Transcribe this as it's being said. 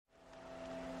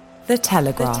The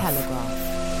Telegraph. The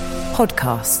Telegraph.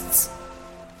 Podcasts.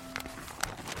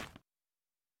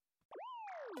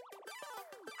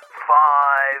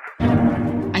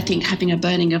 I think having a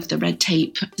burning of the red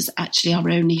tape is actually our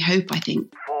only hope, I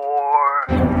think.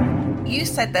 4. You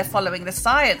said they're following the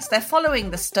science. They're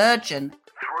following the sturgeon.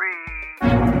 3.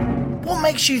 What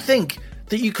makes you think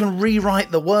that you can rewrite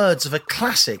the words of a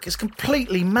classic? It's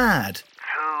completely mad.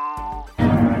 2.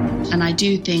 And I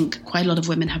do think quite a lot of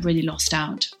women have really lost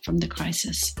out from the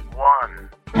crisis. 1.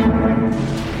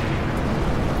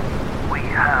 We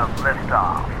have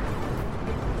liftoff.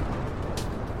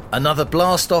 Another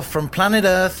blast off from planet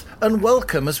Earth, and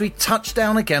welcome as we touch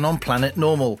down again on planet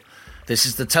normal. This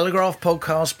is the Telegraph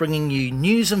podcast, bringing you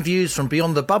news and views from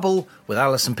beyond the bubble with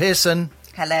Alison Pearson.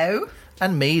 Hello.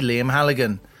 And me, Liam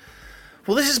Halligan.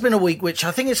 Well, this has been a week which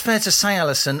I think it's fair to say,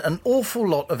 Alison, an awful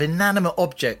lot of inanimate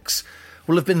objects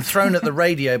will have been thrown at the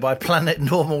radio by Planet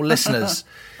Normal listeners.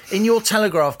 In your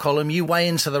Telegraph column, you weigh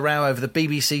into the row over the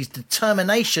BBC's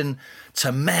determination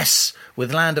to mess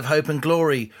with Land of Hope and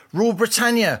Glory, Rule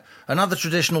Britannia, and other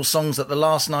traditional songs at the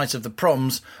last night of the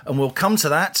proms, and we'll come to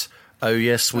that. Oh,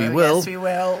 yes, we will. Yes, we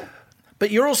will. But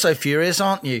you're also furious,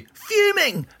 aren't you?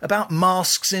 Fuming about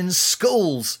masks in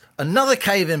schools. Another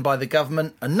cave-in by the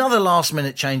government, another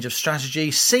last-minute change of strategy,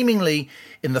 seemingly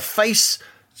in the face,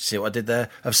 see what I did there,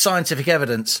 of scientific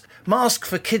evidence. Masks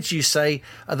for kids, you say,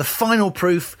 are the final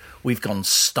proof we've gone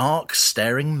stark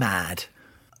staring mad.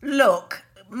 Look,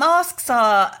 masks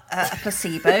are a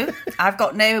placebo. I've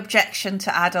got no objection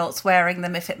to adults wearing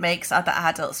them if it makes other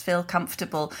adults feel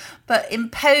comfortable. But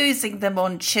imposing them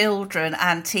on children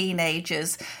and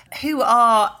teenagers who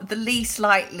are the least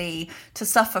likely to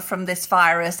suffer from this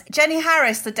virus. Jenny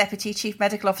Harris, the Deputy Chief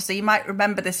Medical Officer, you might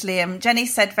remember this, Liam. Jenny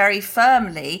said very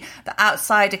firmly that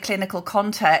outside a clinical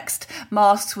context,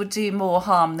 masks would do more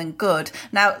harm than good.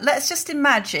 Now, let's just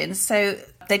imagine, so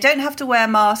they don't have to wear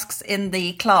masks in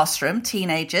the classroom,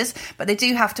 teenagers, but they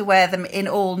do have to wear them in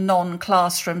all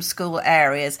non-classroom school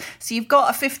areas. So you've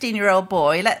got a 15-year-old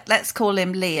boy, let's call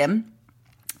him Liam.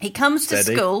 He comes to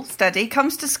school.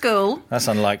 That's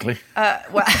unlikely.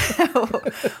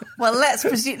 Well,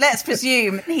 let's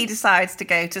presume he decides to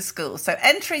go to school. So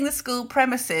entering the school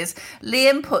premises,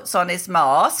 Liam puts on his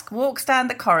mask, walks down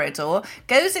the corridor,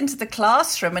 goes into the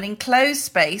classroom, an enclosed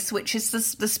space, which is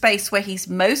the space where he's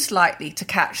most likely to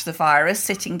catch the virus,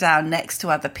 sitting down next to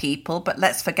other people. But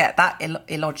let's forget that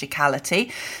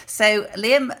illogicality. So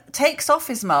Liam takes off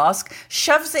his mask,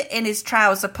 shoves it in his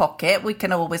trouser pocket, we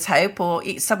can always hope, or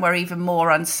somewhere even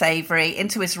more unsavoury,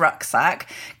 into his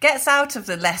rucksack, gets out of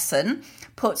the lesson,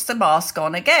 puts the mask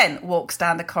on again, walks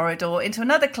down the corridor into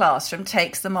another classroom,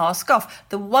 takes the mask off.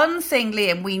 The one thing,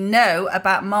 Liam, we know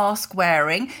about mask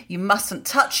wearing, you mustn't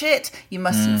touch it, you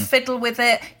mustn't fiddle with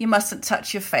it, you mustn't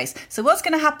touch your face. So what's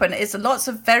going to happen is lots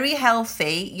of very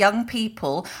healthy young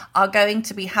people are going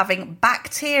to be having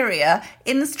bacteria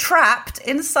trapped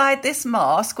inside this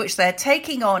mask, which they're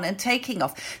taking on and taking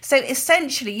off. So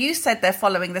essentially, you said they're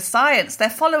following the science,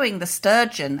 they're following the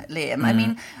sturgeon, Liam. I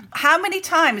mean, how many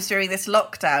times during this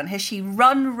lockdown has she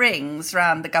run rings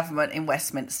around the government in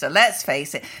Westminster? Let's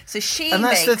face it. So and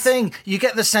that's the thing. You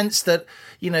get the sense that,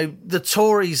 you know, the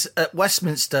Tories at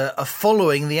Westminster are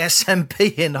following the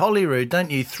SNP in Holyrood,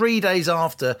 don't you? 3 days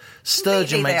after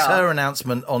Sturgeon makes her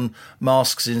announcement on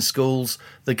masks in schools,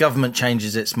 the government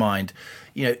changes its mind.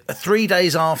 You know, 3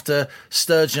 days after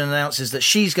Sturgeon announces that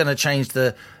she's going to change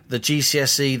the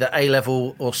GCSE, the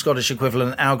A-level or Scottish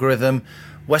equivalent algorithm,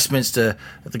 Westminster,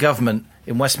 the government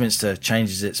in Westminster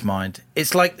changes its mind.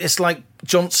 It's like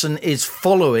Johnson is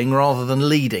following rather than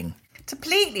leading.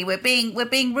 Completely. We're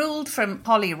being ruled from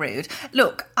Holyrood.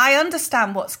 Look, I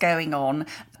understand what's going on.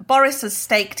 Boris has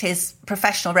staked his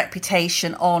professional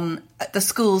reputation on the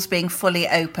schools being fully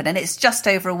open, and it's just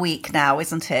over a week now,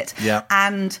 isn't it? Yeah.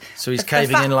 And so he's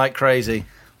caving in like crazy.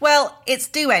 Well, it's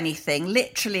do anything,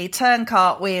 literally turn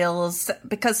cartwheels,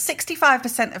 because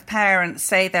 65% of parents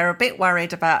say they're a bit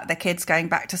worried about their kids going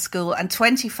back to school and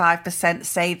 25%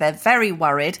 say they're very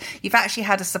worried. You've actually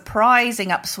had a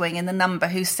surprising upswing in the number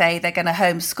who say they're going to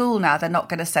homeschool now, they're not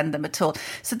going to send them at all.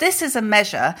 So this is a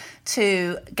measure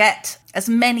to get as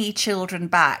many children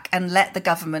back and let the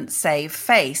government save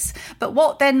face. But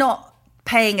what they're not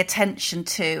paying attention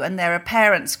to, and there are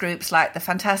parents groups like the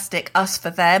fantastic Us for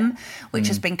Them, which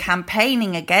has been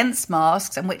campaigning against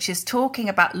masks and which is talking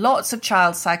about, lots of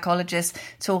child psychologists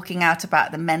talking out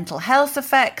about the mental health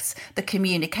effects, the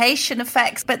communication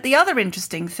effects. But the other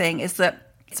interesting thing is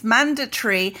that it's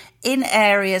mandatory in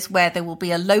areas where there will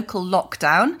be a local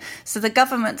lockdown. So the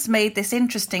government's made this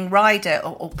interesting rider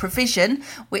or provision,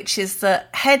 which is that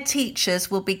head teachers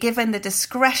will be given the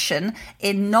discretion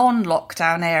in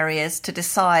non-lockdown areas to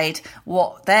decide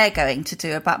what they're going to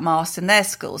do about masks in their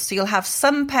schools. So you'll have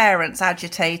some parents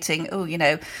agitating,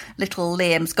 little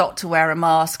Liam's got to wear a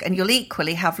mask, and you'll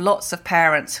equally have lots of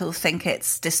parents who'll think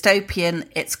it's dystopian,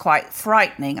 it's quite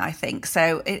frightening, I think.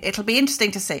 So it'll be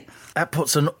interesting to see. That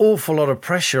puts an awful lot of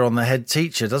pressure on the head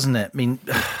teacher, doesn't it? I mean,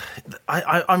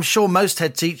 I'm sure most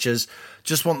head teachers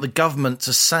just want the government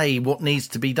to say what needs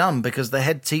to be done, because the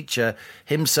head teacher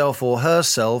himself or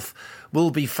herself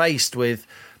will be faced with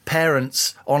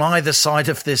parents on either side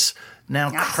of this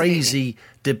now crazy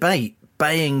debate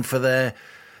baying for their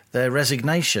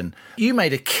resignation. You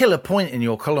made a killer point in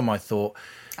your column, I thought,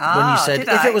 when you said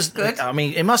if it was good. I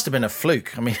mean, it must have been a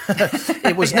fluke. I mean,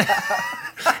 it was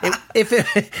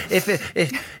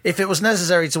if it was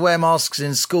necessary to wear masks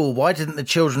in school, why didn't the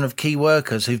children of key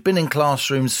workers who've been in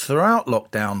classrooms throughout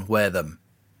lockdown wear them?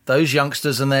 Those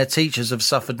youngsters and their teachers have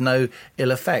suffered no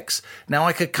ill effects. Now,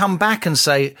 I could come back and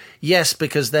say, yes,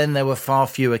 because then there were far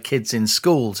fewer kids in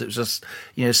schools. It was just,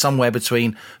 somewhere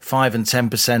between 5 and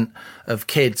 10% of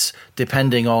kids,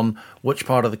 depending on which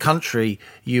part of the country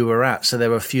you were at. So there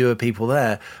were fewer people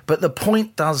there. But the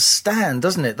point does stand,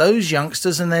 doesn't it? Those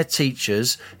youngsters and their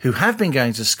teachers who have been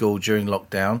going to school during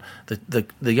lockdown,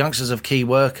 the youngsters of key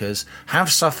workers,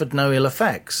 have suffered no ill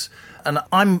effects. And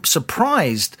I'm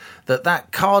surprised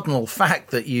that cardinal fact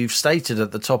that you've stated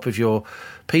at the top of your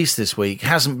piece this week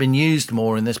hasn't been used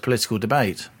more in this political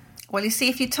debate. Well, you see,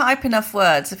 if you type enough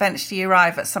words, eventually you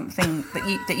arrive at something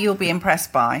that you'll be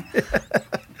impressed by.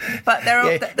 But there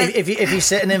are if you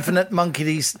sit an infinite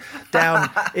monkey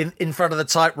down in front of the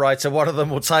typewriter, one of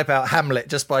them will type out Hamlet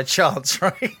just by chance,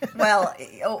 right? Well,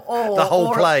 or the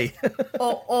whole play,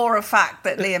 or a fact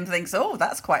that Liam thinks, oh,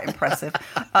 that's quite impressive.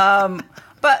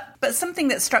 But something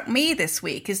that struck me this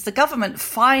week is the government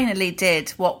finally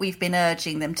did what we've been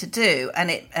urging them to do,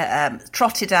 and it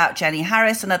trotted out Jenny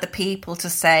Harris and other people to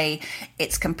say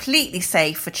it's completely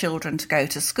safe for children to go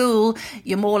to school.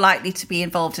 You're more likely to be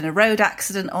involved in a road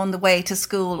accident on the way to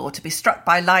school or to be struck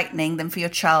by lightning than for your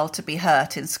child to be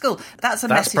hurt in school. That's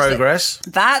message. Progress.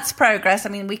 That's progress. I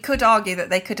mean, we could argue that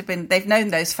they've known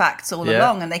those facts all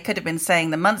along, and they could have been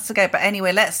saying them months ago. But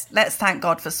anyway, let's thank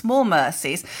God for small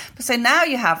mercies. So now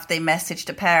you have the message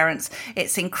to parents: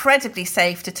 it's incredibly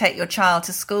safe to take your child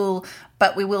to school,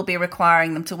 but we will be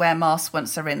requiring them to wear masks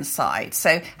once they're inside.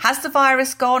 So has the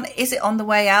virus gone? Is it on the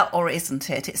way out, or isn't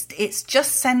it? It's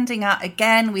just sending out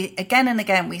again and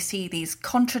again we see these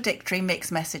contradictory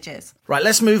mixed messages. Right,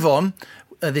 let's move on.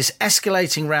 This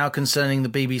escalating row concerning the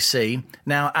BBC.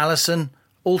 Now, Alison,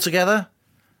 all together?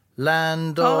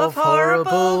 Land of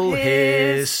horrible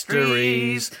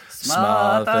histories,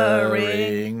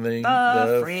 smothering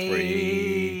the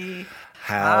free.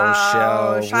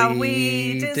 How shall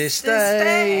we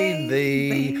disdain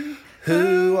thee,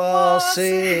 who are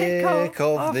sick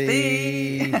of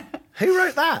thee? Who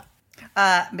wrote that?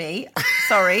 Me.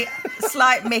 Sorry.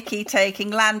 Slight Mickey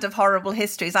taking Land of Horrible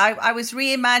Histories. I was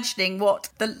reimagining what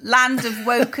the land of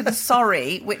woke and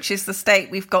sorry, which is the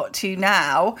state we've got to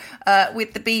now,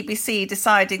 with the BBC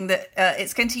deciding that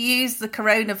it's going to use the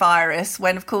coronavirus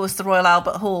when, of course, the Royal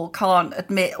Albert Hall can't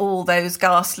admit all those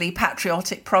ghastly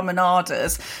patriotic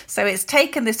promenaders. So it's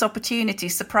taken this opportunity,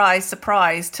 surprise,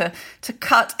 surprise, to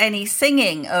cut any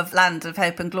singing of Land of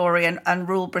Hope and Glory and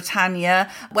Rule Britannia.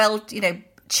 Well,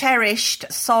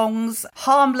 cherished songs,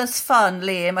 harmless fun,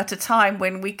 Liam, at a time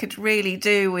when we could really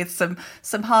do with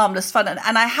some harmless fun.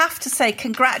 And I have to say,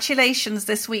 congratulations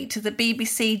this week to the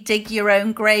BBC Dig Your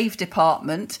Own Grave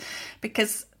department,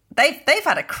 because they've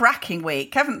had a cracking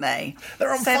week, haven't they?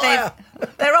 They're on fire.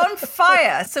 They're on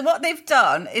fire. So what they've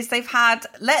done is they've had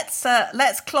let's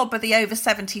clobber the over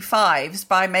 75s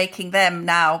by making them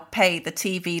now pay the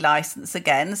TV licence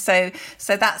again. So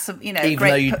that's even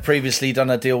though you'd previously done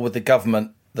a deal with the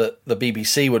government that the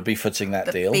BBC would be footing that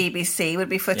deal. The BBC would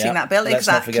be footing that bill, let's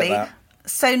exactly. Not forget that.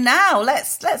 So now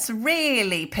let's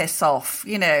really piss off,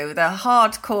 the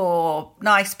hardcore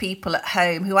nice people at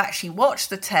home who actually watch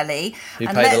the telly. Who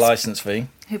pay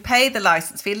the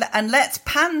licence fee. And let's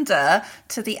pander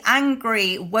to the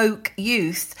angry woke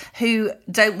youth who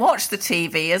don't watch the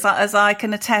TV, as I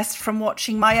can attest from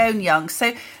watching my own young.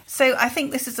 So I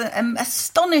think this is an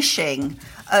astonishing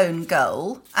own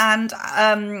goal. And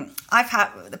I've had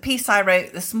the piece I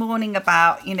wrote this morning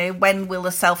about, when will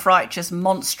the self-righteous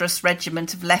monstrous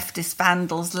regiment of leftist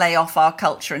vandals lay off our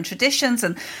culture and traditions?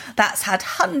 And that's had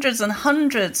hundreds and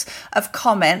hundreds of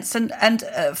comments. And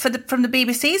from the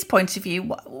BBC's point of view,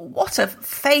 what a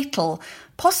fatal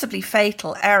possibly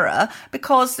fatal error,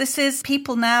 because this is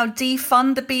people now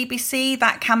defund the BBC.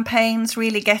 That campaign's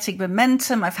really getting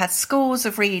momentum. I've had scores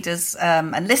of readers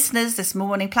and listeners this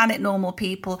morning, Planet Normal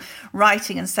people,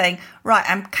 writing and saying, right,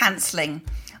 I'm cancelling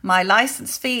my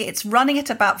licence fee. It's running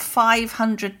at about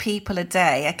 500 people a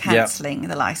day are cancelling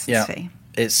the licence fee.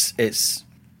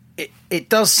 It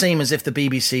does seem as if the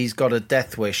BBC's got a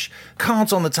death wish.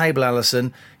 Cards on the table,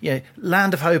 Alison.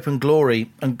 Land of Hope and Glory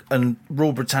and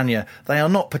Rule Britannia, they are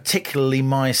not particularly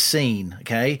my scene,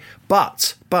 okay?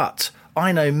 But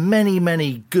I know many,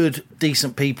 many good,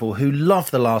 decent people who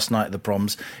love the last night of the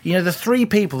proms. The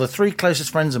three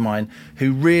closest friends of mine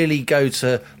who really go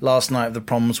to last night of the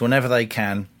proms whenever they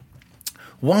can.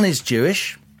 One is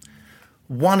Jewish,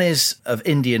 one is of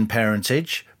Indian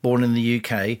parentage, born in the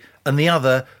UK, and the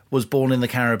other was born in the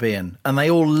Caribbean. And they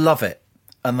all love it.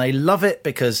 And they love it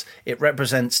because it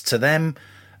represents to them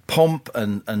pomp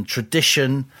and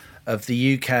tradition of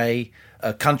the UK,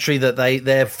 a country that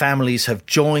their families have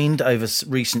joined over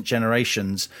recent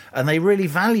generations, and they really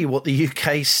value what the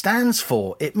UK stands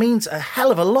for. It means a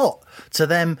hell of a lot to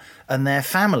them and their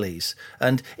families.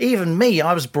 And even me,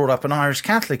 I was brought up an Irish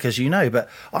Catholic, as you know, but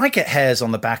I get hairs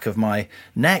on the back of my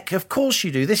neck. Of course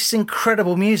you do. This is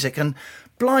incredible music, and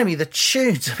blimey, the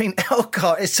tunes. I mean,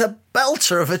 Elgar, it's a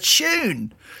belter of a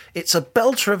tune. It's a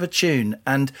belter of a tune.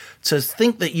 And to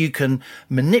think that you can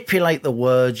manipulate the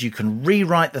words, you can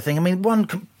rewrite the thing. I mean,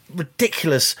 one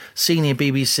ridiculous senior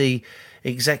BBC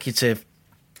executive,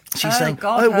 she's saying,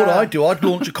 what I do, I'd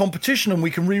launch a competition and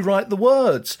we can rewrite the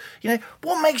words.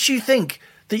 What makes you think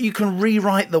that you can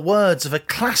rewrite the words of a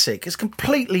classic? It's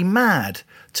completely mad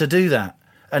to do that.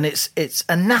 And it's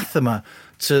anathema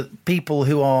to people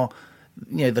who are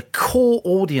the core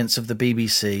audience of the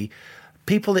BBC,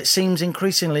 people it seems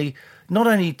increasingly not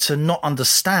only to not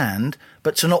understand,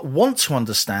 but to not want to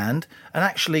understand and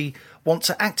actually want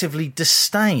to actively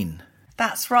disdain.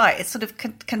 That's right. It's sort of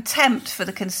contempt for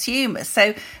the consumer.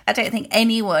 So I don't think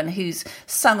anyone who's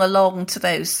sung along to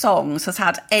those songs has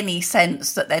had any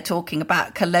sense that they're talking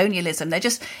about colonialism. They're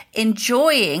just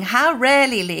enjoying. How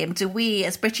rarely, Liam, do we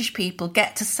as British people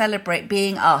get to celebrate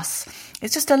being us?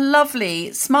 It's just a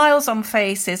lovely smiles on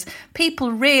faces,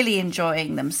 people really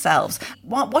enjoying themselves.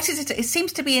 What is it? It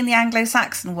seems to be in the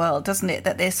Anglo-Saxon world, doesn't it,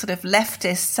 that there's sort of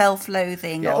leftist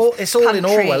self-loathing of it's all country. In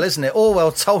Orwell, isn't it?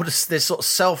 Orwell told us this sort of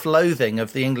self-loathing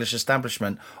of the English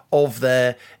establishment, of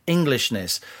their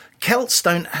Englishness. Celts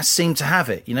don't seem to have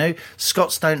it,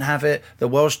 Scots don't have it, the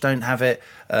Welsh don't have it,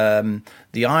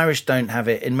 the Irish don't have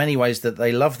it in many ways, that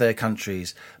they love their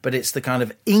countries. But it's the kind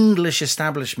of English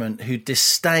establishment who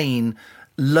disdain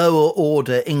lower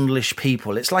order English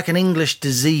people. It's like an English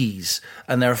disease,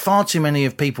 and there are far too many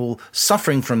of people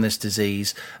suffering from this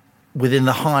disease within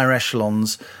the higher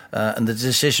echelons and the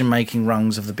decision-making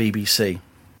rungs of the BBC.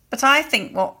 But I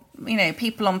think what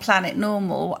people on Planet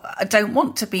Normal don't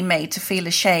want to be made to feel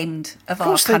ashamed of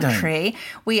our country.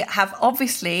 We have,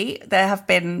 obviously, there have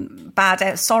been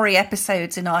sorry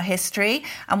episodes in our history,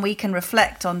 and we can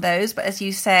reflect on those. But as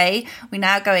you say, we're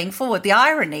now going forward. The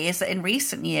irony is that in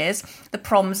recent years, the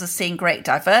proms are seeing great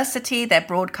diversity. They're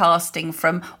broadcasting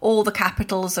from all the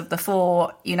capitals of the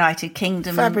 4 United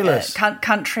Kingdom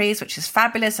countries, which is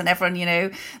fabulous. And everyone,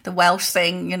 the Welsh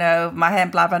sing,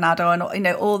 Mahen Blabanado, and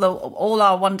all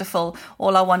our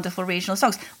wonderful regional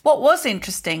songs. What was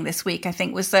interesting this week, I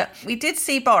think, was that we did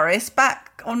see Boris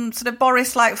back on sort of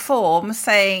Boris-like form,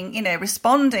 saying,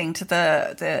 responding to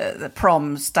the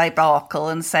proms debacle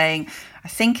and saying, I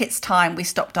think it's time we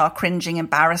stopped our cringing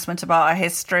embarrassment about our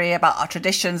history, about our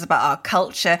traditions, about our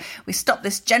culture. We stopped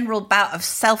this general bout of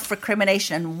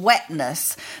self-recrimination and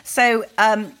wetness. So,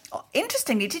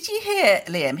 interestingly, did you hear,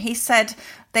 Liam? He said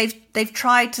they've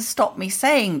tried to stop me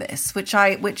saying this, which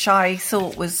I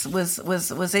thought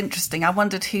was interesting. I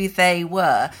wondered who they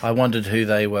were.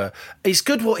 It's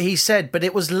good what he said, but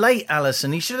it was late,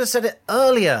 Alison. He should have said it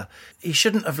earlier. He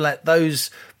shouldn't have let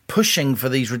those pushing for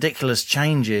these ridiculous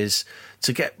changes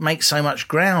to make so much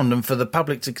ground and for the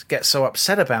public to get so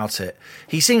upset about it.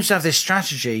 He seems to have this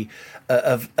strategy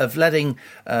of letting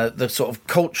the sort of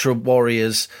culture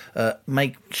warriors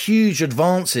make huge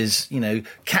advances,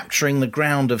 capturing the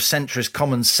ground of centrist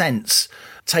common sense,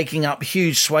 taking up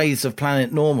huge swathes of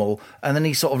Planet Normal, and then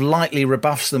he sort of lightly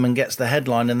rebuffs them and gets the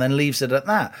headline and then leaves it at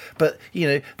that. But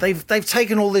they've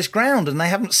taken all this ground and they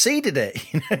haven't seeded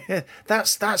it.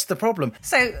 That's the problem.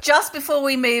 So just before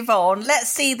we move on, let's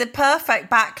see the perfect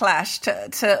backlash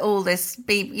to all this.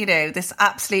 This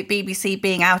absolute BBC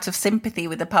being out of sympathy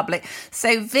with the public.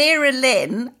 So Vera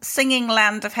Lynn, singing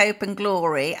 "Land of Hope and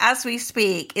Glory" as we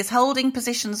speak, is holding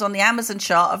positions on the Amazon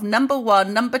chart of number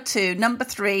 1, number 2, number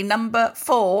 3, number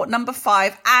 4. 4, number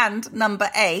 5 and number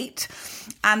 8.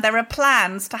 And there are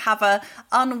plans to have a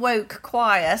unwoke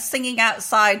choir singing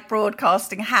outside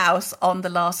Broadcasting House on the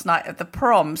last night of the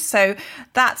prom. So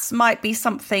that might be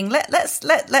something.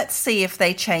 Let's see if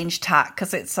they change tack,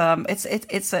 because it's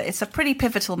a pretty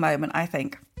pivotal moment, I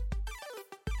think.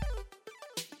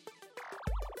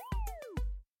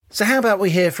 So how about we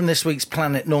hear from this week's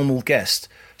Planet Normal guest?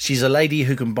 She's a lady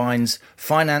who combines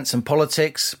finance and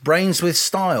politics, brains with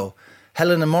style.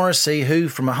 Helena Morrissey, who,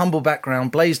 from a humble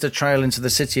background, blazed a trail into the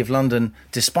City of London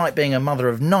despite being a mother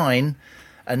of 9,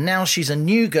 and now she's a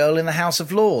new girl in the House of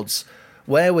Lords,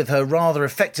 where, with her rather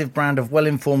effective brand of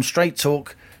well-informed straight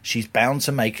talk, she's bound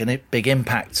to make a big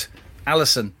impact.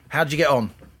 Alison, how'd you get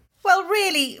on? Well,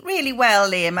 really, really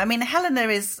well, Liam. I mean, Helena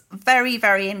is very,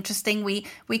 very interesting.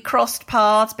 We crossed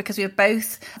paths because we were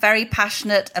both very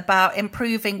passionate about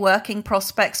improving working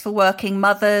prospects for working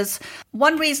mothers.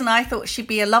 One reason I thought she'd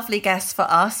be a lovely guest for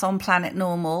us on Planet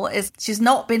Normal is she's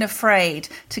not been afraid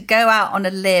to go out on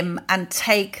a limb and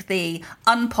take the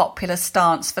unpopular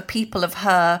stance for people of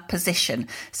her position.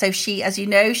 So she, as you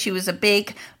know, she was a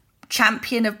big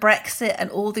champion of Brexit and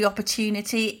all the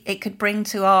opportunity it could bring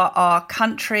to our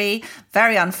country.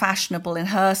 Very unfashionable in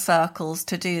her circles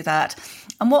to do that.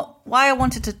 And why I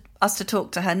wanted us to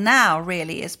talk to her now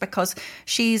really is because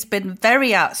she's been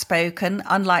very outspoken,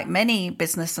 unlike many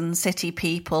business and city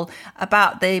people,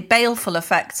 about the baleful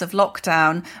effects of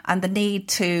lockdown and the need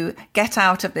to get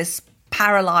out of this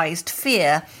paralysed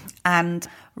fear and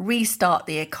restart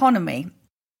the economy.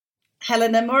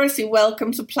 Helena Morrissey,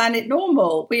 welcome to Planet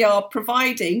Normal. We are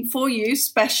providing for you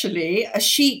specially a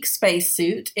chic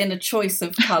spacesuit in a choice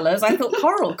of colours. I thought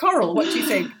coral, what do you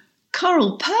think?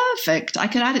 Coral, perfect. I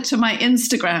could add it to my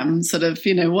Instagram, sort of,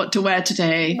 what to wear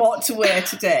today. What to wear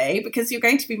today, because you're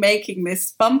going to be making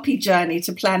this bumpy journey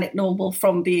to Planet Normal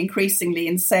from the increasingly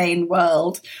insane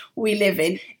world we live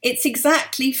in. It's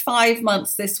exactly 5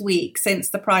 months this week since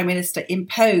the Prime Minister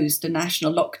imposed a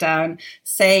national lockdown,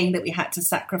 saying that we had to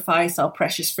sacrifice our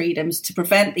precious freedoms to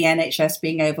prevent the NHS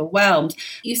being overwhelmed.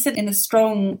 You said in a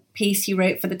strong piece you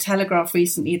wrote for The Telegraph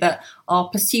recently that our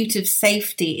pursuit of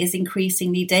safety is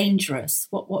increasingly dangerous.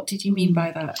 What did you mean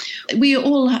by that? We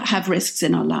all have risks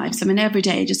in our lives. I mean, every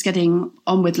day just getting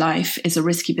on with life is a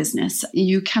risky business.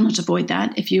 You cannot avoid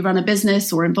that. If you run a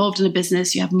business or involved in a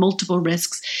business, you have multiple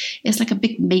risks. It's like a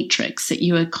big matrix that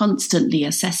you are constantly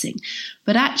assessing.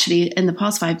 But actually, in the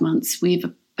past 5 months, we've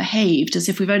behaved as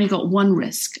if we've only got one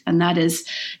risk, and that is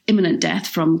imminent death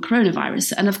from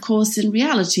coronavirus. And of course, in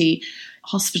reality,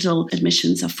 hospital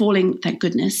admissions are falling, thank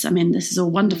goodness. I mean, this is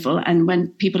all wonderful. And when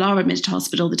people are admitted to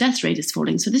hospital, the death rate is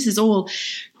falling. So this is all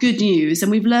good news.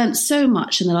 And we've learned so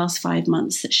much in the last 5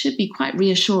 months that should be quite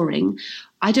reassuring.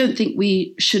 I don't think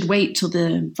we should wait till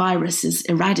the virus is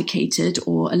eradicated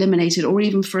or eliminated or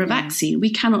even for a vaccine.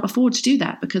 We cannot afford to do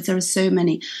that because there are so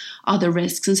many other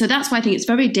risks. And so that's why I think it's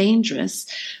very dangerous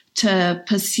to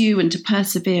pursue and to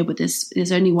persevere with this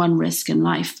there's only one risk in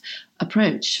life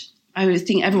approach. I would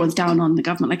think everyone's down on the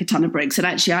government like a ton of bricks. And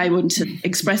actually, I want to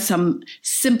express some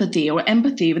sympathy or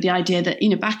empathy with the idea that,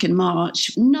 back in March,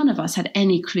 none of us had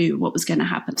any clue what was going to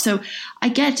happen. So I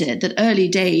get it that early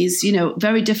days,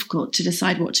 very difficult to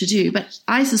decide what to do. But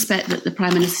I suspect that the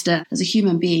Prime Minister, as a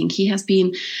human being, he has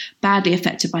been badly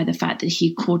affected by the fact that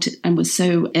he caught it and was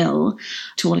so ill,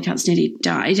 to all accounts nearly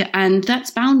died. And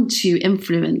that's bound to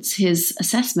influence his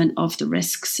assessment of the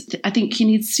risks. I think he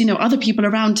needs, other people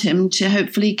around him to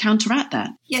hopefully counteract that.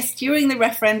 Yes, during the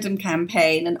referendum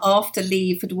campaign and after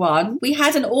Leave had won, we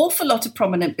had an awful lot of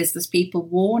prominent business people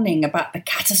warning about the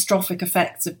catastrophic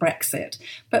effects of Brexit.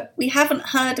 But we haven't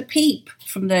heard a peep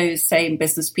from those same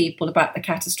business people about the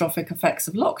catastrophic effects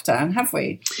of lockdown, have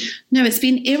we? No, it's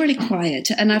been eerily quiet.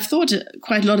 And I've thought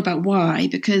quite a lot about why,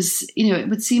 because, it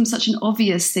would seem such an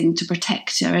obvious thing to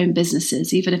protect our own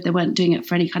businesses, even if they weren't doing it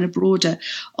for any kind of broader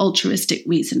altruistic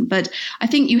reason. But I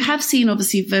think you have seen,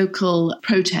 obviously, vocal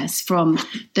protests from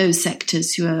those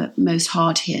sectors who are most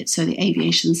hard hit. So the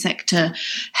aviation sector,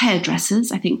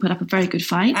 hairdressers, I think, put up a very good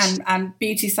fight. And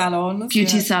beauty salons.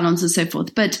 Salons and so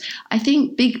forth. But I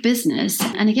think big business,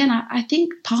 and again, I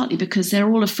think partly because they're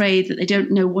all afraid that they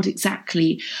don't know what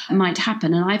exactly might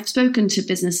happen. And I've spoken to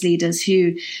business leaders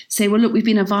who say, well, look, we've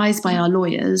been advised by our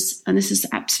lawyers, and this is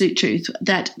the absolute truth,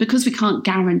 that because we can't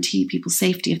guarantee people's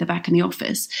safety if they're back in the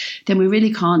office, then we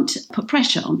really can't put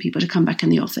pressure on people to come back in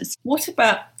the office. What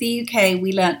about the UK?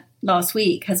 We learnt last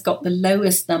week has got the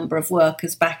lowest number of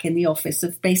workers back in the office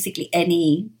of basically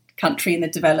any country in the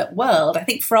developed world. I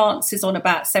think France is on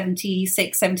about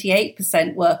 76,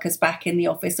 78% workers back in the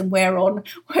office, and we're on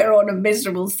a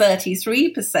miserable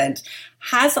 33%.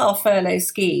 Has our furlough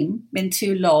scheme been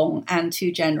too long and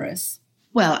too generous?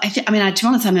 Well, to be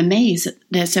honest, I'm amazed that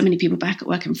there's so many people back at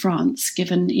work in France,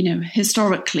 given,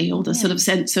 historically, all the sort of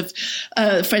sense of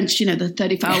French, the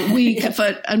 35-hour week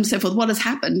and so forth. What has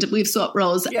happened? We've swapped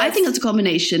roles. Yes. I think it's a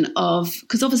combination of,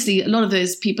 because obviously a lot of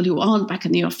those people who aren't back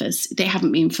in the office, they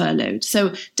haven't been furloughed.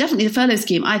 So definitely the furlough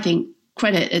scheme, I think,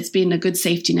 credit, it's been a good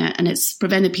safety net and it's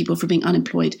prevented people from being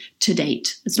unemployed to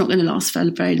date. It's not going to last for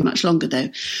very much longer though.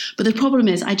 But the problem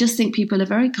is, I just think people are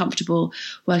very comfortable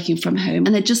working from home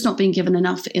and they're just not being given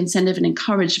enough incentive and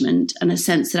encouragement and a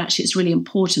sense that actually it's really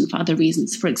important for other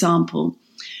reasons. For example,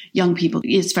 young people,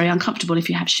 it's very uncomfortable if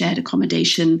you have shared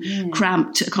accommodation,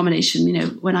 cramped accommodation.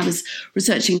 When I was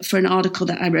researching for an article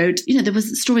that I wrote, there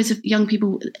was stories of young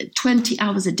people 20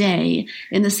 hours a day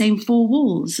in the same four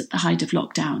walls at the height of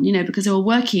lockdown, because they were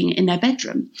working in their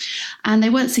bedroom and they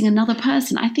weren't seeing another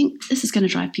person. I think this is going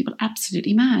to drive people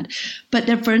absolutely mad. But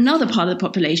then for another part of the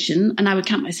population, and I would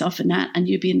count myself in that, and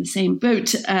you'd be in the same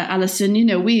boat, Alison,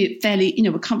 we fairly,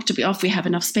 we're comfortably off. We have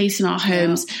enough space in our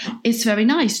homes. Yeah. It's very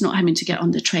nice not having to get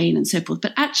on the train and so forth.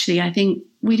 But actually, I think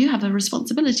we do have a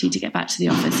responsibility to get back to the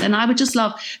office. And I would just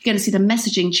love, again, to see the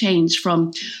messaging change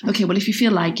from, okay, well, if you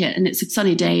feel like it and it's a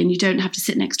sunny day and you don't have to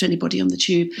sit next to anybody on the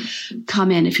tube, come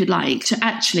in if you'd like, to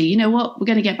actually, you know what, we're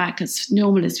going to get back as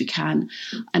normal as we can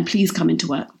and please come into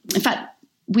work. In fact,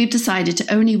 we've decided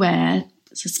to only wear,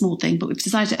 it's a small thing, but we've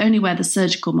decided to only wear the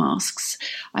surgical masks.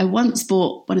 I once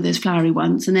bought one of those flowery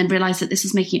ones and then realised that this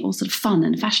was making it all sort of fun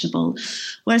and fashionable,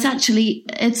 whereas actually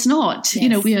it's not.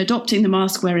 Yes. We are adopting the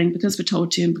mask wearing because we're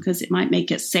told to and because it might make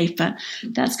it safer.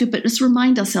 That's good, but let's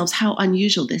remind ourselves how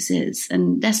unusual this is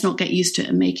and let's not get used to it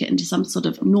and make it into some sort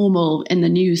of normal in the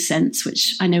new sense,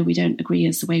 which I know we don't agree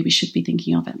is the way we should be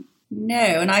thinking of it. No,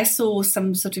 and I saw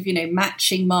some sort of,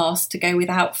 matching masks to go with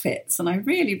outfits, and I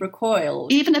really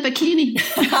recoiled. Even a bikini,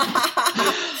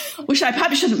 which I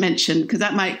probably shouldn't mention because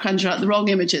that might conjure up the wrong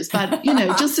images. But,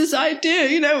 just as I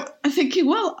do, I'm thinking,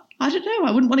 well, I don't know.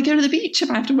 I wouldn't want to go to the beach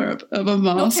if I have to wear a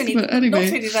mask. But anyway.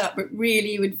 Not only that, but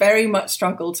really you would very much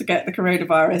struggle to get the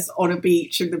coronavirus on a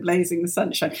beach in the blazing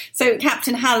sunshine. So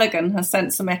Captain Halligan has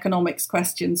sent some economics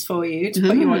questions for you to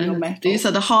put you on your mettle. These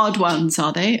are the hard ones,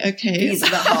 are they? Okay. These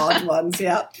are the hard ones,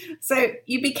 yeah. So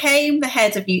you became the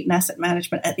head of Newton Asset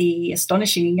Management at the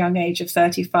astonishing young age of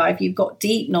 35. You've got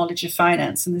deep knowledge of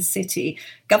finance in the city.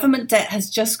 Government debt has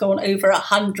just gone over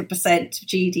 100% of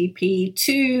GDP,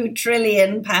 £2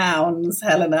 trillion,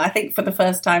 Helena, I think for the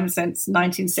first time since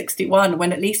 1961,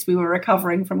 when at least we were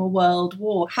recovering from a world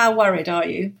war. How worried are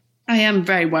you? I am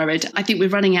very worried. I think we're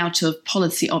running out of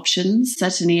policy options,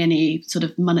 certainly any sort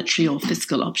of monetary or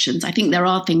fiscal options. I think there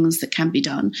are things that can be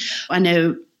done. I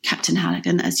know Captain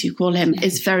Halligan, as you call him,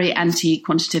 is very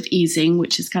anti-quantitative easing,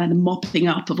 which is kind of the mopping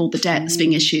up of all the debts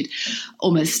being issued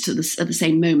almost at the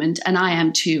same moment. And I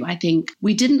am too. I think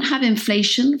we didn't have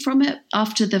inflation from it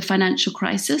after the financial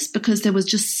crisis because there was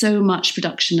just so much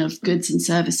production of goods and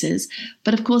services.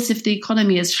 But of course, if the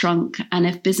economy has shrunk and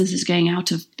if business is going out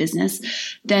of business,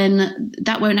 then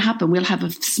that won't happen. We'll have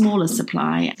a smaller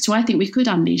supply. So I think we could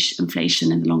unleash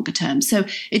inflation in the longer term. So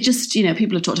it just,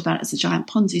 people have talked about it as a giant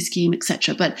Ponzi scheme,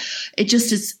 etc. But it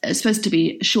just is supposed to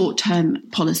be a short-term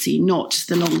policy, not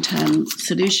the long-term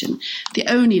solution. The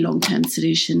only long-term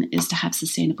solution is to have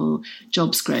sustainable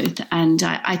jobs growth. And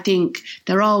I think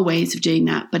there are ways of doing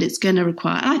that, but it's going to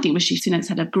require, and I think Rishi Sunak's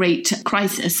had a great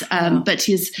crisis, but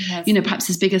his, perhaps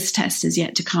his biggest test is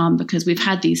yet to come because we've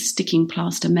had these sticking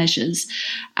plaster measures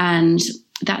and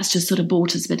that's just sort of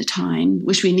bought us a bit of time,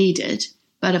 which we needed.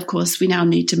 But of course, we now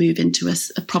need to move into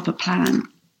a proper plan.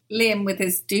 Liam, with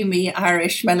his doomy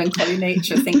Irish melancholy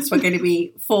nature, thinks we're going to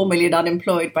be 4 million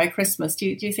unemployed by Christmas. Do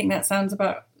you think that sounds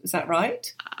about, is that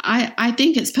right? I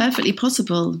think it's perfectly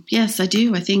possible. Yes, I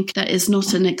do. I think that is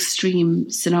not an extreme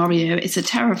scenario. It's a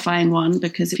terrifying one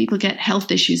because people get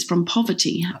health issues from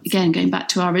poverty. Again, going back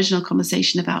to our original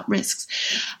conversation about risks,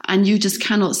 and you just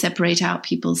cannot separate out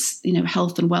people's,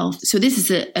 health and wealth. So this is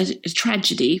a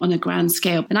tragedy on a grand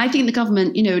scale. And I think the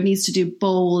government, needs to do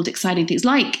bold, exciting things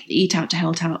like the Eat Out to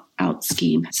Health Out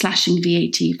scheme, slashing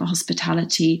VAT for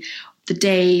hospitality. The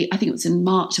day, I think it was in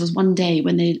March, there was one day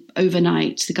when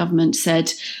overnight, the government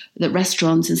said, that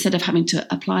restaurants, instead of having to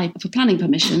apply for planning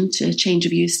permission to change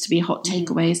of use to be hot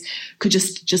takeaways, could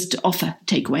just offer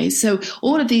takeaways. So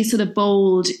all of these sort of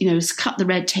bold, cut the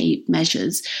red tape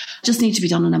measures just need to be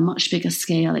done on a much bigger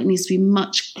scale. It needs to be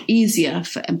much easier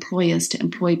for employers to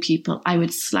employ people. I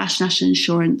would slash national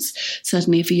insurance,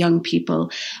 certainly for young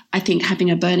people. I think having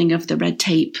a burning of the red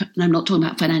tape, and I'm not talking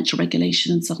about financial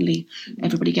regulation and suddenly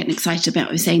everybody getting excited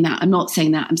about saying that. I'm not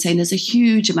saying that. I'm saying there's a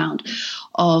huge amount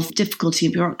of difficulty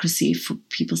and bureaucracy for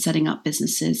people setting up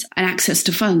businesses and access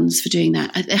to funds for doing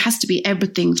that. It has to be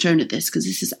everything thrown at this, because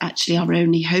this is actually our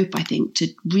only hope, I think, to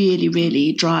really,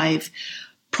 really drive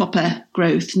proper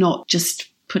growth, not just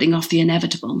putting off the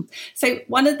inevitable. So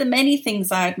one of the many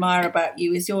things I admire about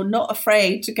you is you're not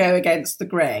afraid to go against the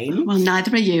grain. Well,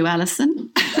 neither are you,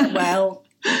 Alison. Well,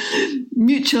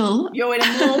 mutual. You're in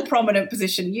a more prominent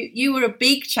position. You were a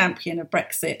big champion of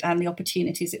Brexit and the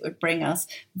opportunities it would bring us.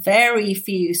 Very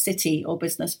few city or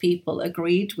business people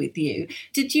agreed with you.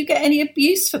 Did you get any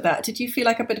abuse for that? Did you feel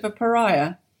like a bit of a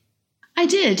pariah? I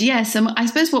did, yes. And I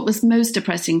suppose what was most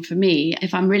depressing for me,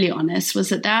 if I'm really honest, was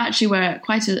that there actually were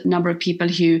quite a number of people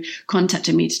who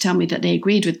contacted me to tell me that they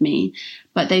agreed with me,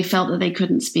 but they felt that they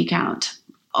couldn't speak out.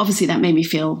 Obviously, that made me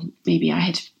feel maybe I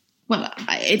had...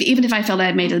 even if I felt I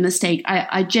had made a mistake,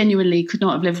 I genuinely could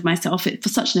not have lived with myself for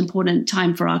such an important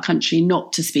time for our country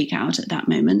not to speak out at that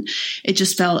moment. It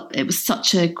just felt it was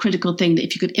such a critical thing that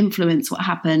if you could influence what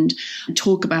happened and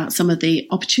talk about some of the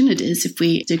opportunities if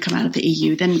we did come out of the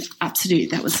EU, then absolutely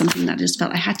that was something that I just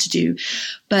felt I had to do.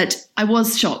 But I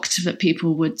was shocked that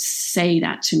people would say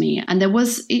that to me. And there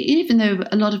was, even though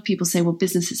a lot of people say, well,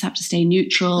 businesses have to stay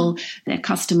neutral, their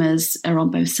customers are on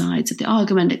both sides of the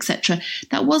argument, etc.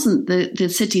 That wasn't the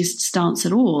city's stance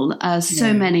at all.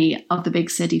 So many of the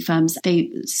big city firms, they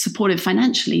supported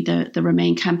financially the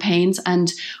Remain campaigns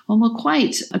and were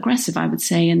quite aggressive, I would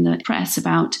say, in the press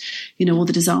about, all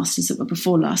the disasters that would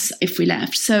befall us if we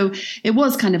left. So it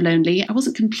was kind of lonely. I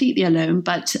wasn't completely alone,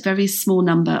 but a very small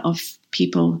number of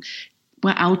people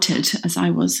were outed as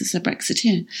I was as a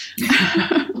Brexiteer.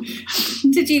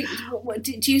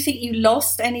 Do you think you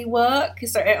lost any work?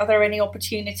 Are there any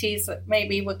opportunities that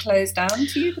maybe were closed down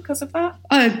to you because of that?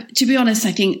 To be honest,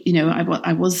 I think,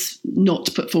 I was not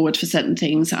put forward for certain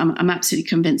things. I'm absolutely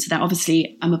convinced of that.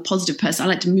 Obviously, I'm a positive person. I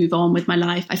like to move on with my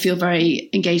life. I feel very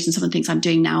engaged in some of the things I'm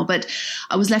doing now, but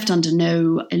I was left under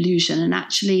no illusion. And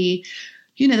actually,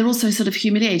 there were also sort of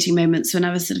humiliating moments when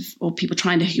I was or people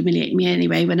trying to humiliate me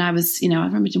anyway, when I was, I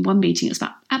remember in one meeting, it was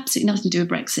about absolutely nothing to do with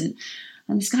Brexit.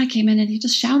 And this guy came in and he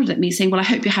just shouted at me saying, well, I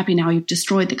hope you're happy now, you've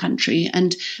destroyed the country.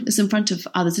 And it was in front of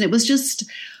others. And it was just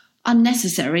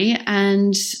unnecessary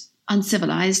and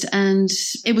uncivilized. And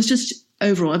it was just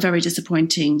overall a very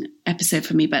disappointing episode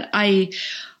for me. But I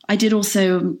did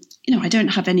also, I don't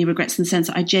have any regrets in the sense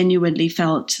that I genuinely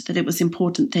felt that it was an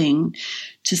important thing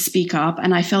to speak up.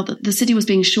 And I felt that the city was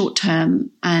being short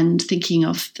term and thinking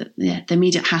of the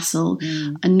immediate hassle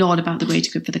and not about the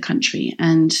greater good for the country.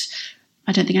 And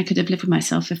I don't think I could have lived with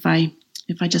myself if I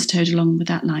just towed along with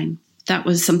that line. That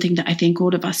was something that I think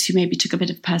all of us who maybe took a bit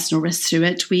of personal risk through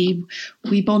it, we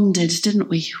bonded, didn't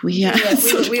we? We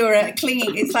were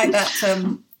clinging. It's like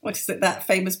that. What is it? That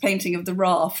famous painting of the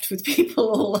raft with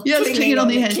people all clinging on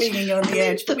the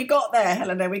edge. But we got there,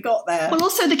 Helena. We got there. Well,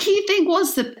 also the key thing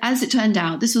was that, as it turned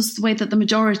out, this was the way that the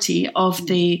majority of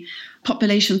the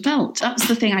population felt. That's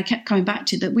the thing I kept coming back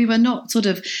to, that we were not sort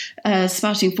of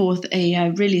spouting forth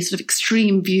a really sort of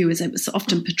extreme view as it was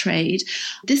often portrayed.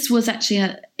 This was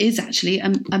is actually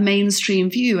a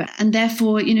mainstream view, and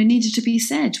therefore, needed to be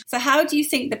said. So how do you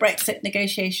think the Brexit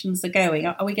negotiations are going?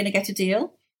 Are we going to get a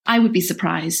deal? I would be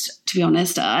surprised, to be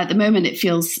honest. At the moment, it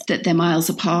feels that they're miles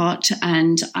apart.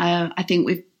 And I think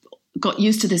we've got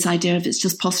used to this idea of it's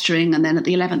just posturing and then at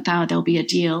the 11th hour, there'll be a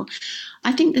deal.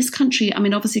 I think this country,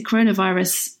 obviously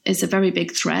coronavirus is a very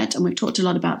big threat, and we've talked a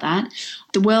lot about that.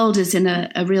 The world is in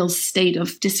a real state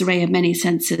of disarray in many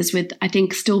senses, with, I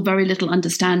think, still very little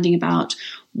understanding about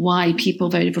why people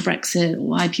voted for Brexit, or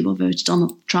why people voted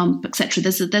Donald Trump, etc.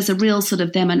 There's a real sort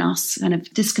of them and us kind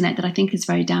of disconnect that I think is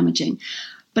very damaging.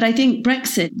 But I think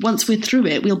Brexit, once we're through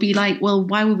it, we'll be like, well,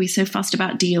 why were we so fussed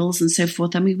about deals and so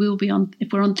forth? We will be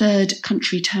if we're on third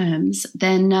country terms,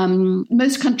 then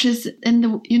most countries in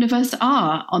the universe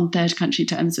are on third country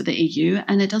terms with the EU,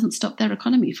 and it doesn't stop their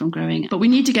economy from growing. But we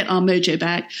need to get our mojo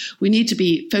back. We need to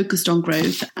be focused on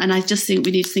growth. And I just think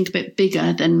we need to think a bit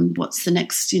bigger than what's the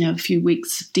next, few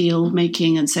weeks of deal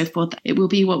making and so forth. It will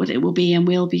be what it will be, and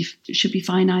it should be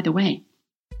fine either way.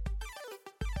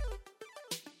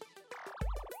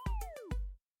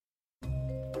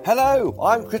 Hello,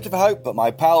 I'm Christopher Hope, but my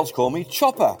pals call me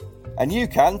Chopper, and you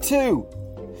can too.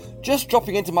 Just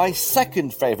dropping into my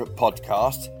second favourite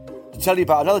podcast to tell you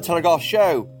about another Telegraph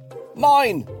show,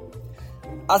 mine.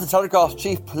 As the Telegraph's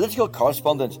chief political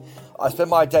correspondent, I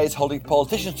spend my days holding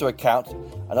politicians to account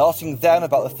and asking them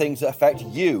about the things that affect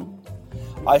you.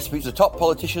 I speak to the top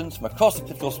politicians from across the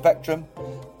political spectrum,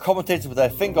 commentators with their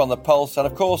finger on the pulse, and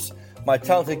of course, my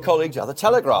talented colleagues at the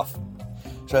Telegraph.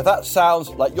 So if that sounds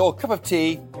like your cup of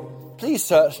tea, please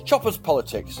search Choppers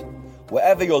Politics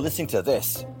wherever you're listening to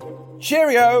this.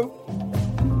 Cheerio!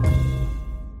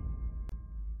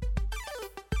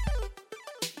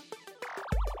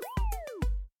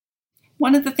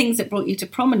 One of the things that brought you to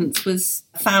prominence was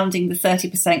founding the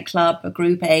 30% Club, a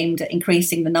group aimed at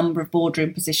increasing the number of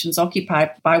boardroom positions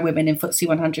occupied by women in FTSE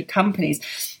 100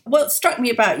 companies. What struck me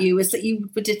about you was that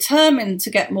you were determined to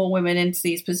get more women into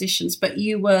these positions, but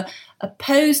you were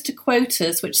opposed to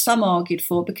quotas, which some argued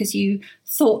for, because you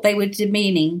thought they were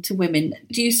demeaning to women.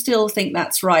 Do you still think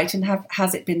that's right? And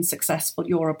has it been successful,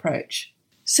 your approach?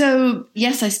 So,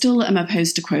 yes, I still am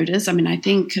opposed to quotas. I mean, I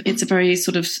think it's a very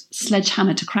sort of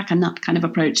sledgehammer to crack a nut kind of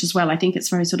approach as well. I think it's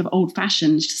very sort of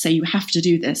old-fashioned to say you have to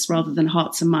do this rather than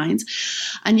hearts and minds.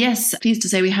 And yes, pleased to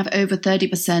say we have over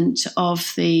 30%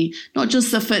 of the, not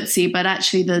just the FTSE, but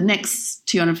actually the next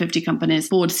 250 companies,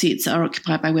 board seats are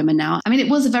occupied by women now. I mean, it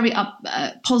was a very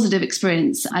positive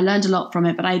experience. I learned a lot from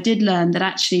it, but I did learn that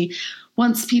actually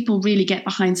once people really get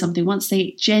behind something, once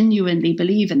they genuinely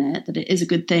believe in it, that it is a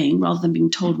good thing, rather than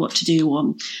being told what to do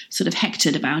or sort of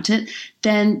hectored about it,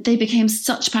 then they became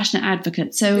such passionate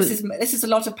advocates. So this is a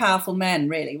lot of powerful men,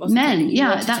 really, wasn't it? Men,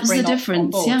 yeah, that was the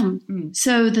difference. Yeah.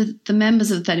 So the members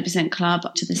of the 30% Club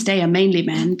to this day are mainly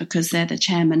men because they're the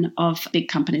chairman of big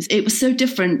companies. It was so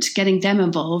different getting them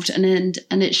involved, and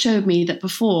it showed me that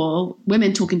before,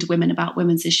 women talking to women about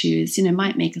women's issues,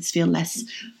 might make us feel less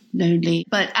lonely,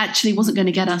 but actually wasn't going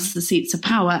to get us the seats of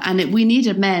power. And we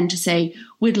needed men to say,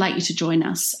 we'd like you to join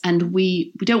us. And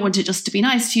we don't want it just to be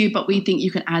nice to you, but we think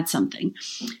you can add something.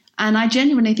 And I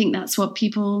genuinely think that's what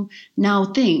people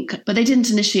now think, but they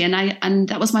didn't initially. And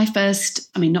that was my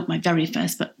first, I mean, not my very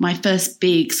first, but my first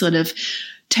big sort of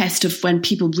test of when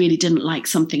people really didn't like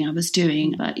something I was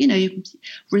doing. But,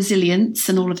 resilience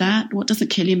and all of that, what doesn't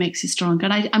kill you makes you stronger.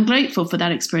 And I'm grateful for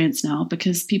that experience now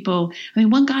because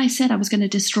one guy said I was going to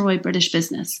destroy British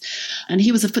business. And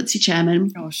he was a FTSE chairman.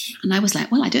 Gosh. And I was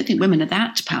like, well, I don't think women are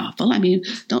that powerful. I mean,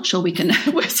 not sure we can,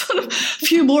 we're sort of a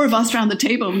few more of us around the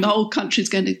table and the whole country's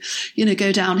going to,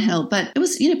 go downhill. But it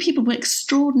was, people were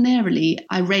extraordinarily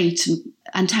irate and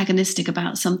antagonistic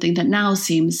about something that now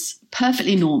seems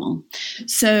perfectly normal.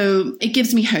 So it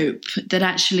gives me hope that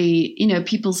actually,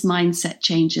 people's mindset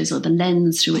changes or the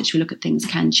lens through which we look at things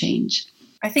can change.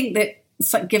 I think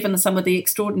that given some of the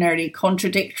extraordinarily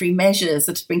contradictory measures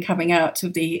that have been coming out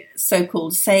of the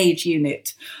so-called SAGE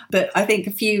unit, that I think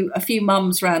a few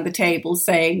mums around the table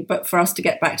saying, but for us to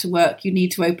get back to work, you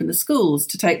need to open the schools,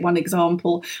 to take one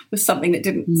example, was something that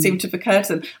didn't seem to have occurred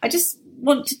to them. I just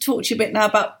want to talk to you a bit now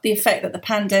about the effect that the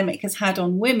pandemic has had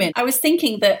on women. I was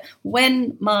thinking that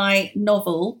when my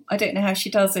novel, I don't know how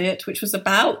she does it, which was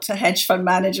about a hedge fund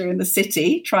manager in the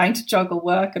city trying to juggle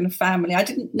work and family. I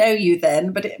didn't know you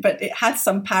then, but it had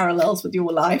some parallels with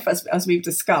your life as we've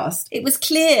discussed. It was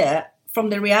clear from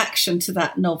the reaction to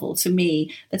that novel to me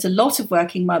that a lot of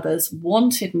working mothers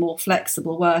wanted more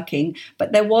flexible working,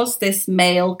 but there was this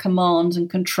male command and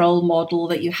control model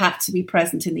that you had to be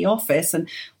present in the office, and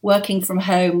working from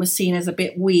home was seen as a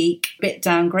bit weak, a bit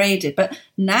downgraded. But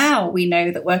now we know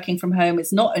that working from home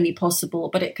is not only possible,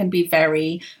 but it can be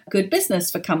very good business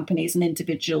for companies and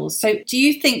individuals. So do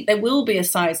you think there will be a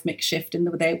seismic shift in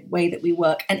the way that we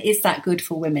work? And is that good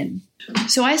for women?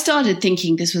 So I started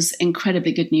thinking this was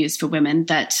incredibly good news for women,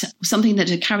 that something that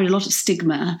had carried a lot of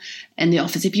stigma in the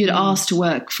office. If you'd asked to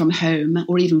work from home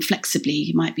or even flexibly,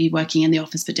 you might be working in the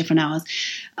office for different hours.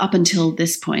 Up until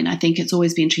this point, I think it's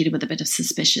always been treated with a bit of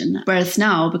suspicion. Whereas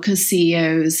now, because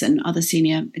CEOs and other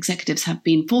senior executives have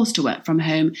been forced to work from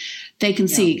home, they can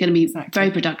see going to be very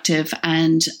productive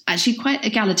and actually quite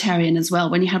egalitarian as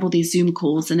well. When you have all these Zoom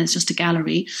calls and it's just a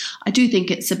gallery, I do think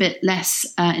it's a bit less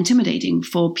intimidating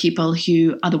for people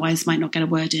who otherwise might not get a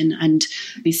word in and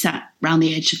be sat around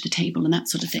the edge of the table and that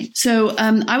sort of thing. So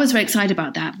I was very excited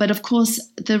about that. But of course,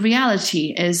 the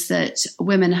reality is that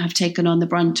women have taken on the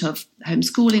brunt of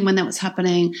homeschooling when that was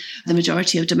happening, the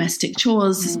majority of domestic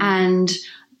chores, and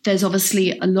there's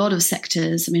obviously a lot of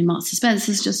sectors. I mean, Marks &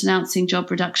 Spencer's just announcing job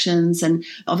reductions, and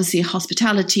obviously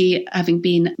hospitality having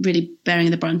been really bearing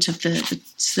the brunt of the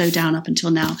slowdown up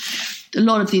until now. A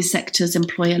lot of these sectors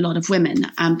employ a lot of women.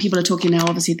 And people are talking now,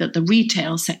 obviously, that the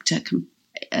retail sector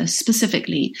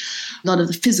specifically, a lot of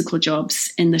the physical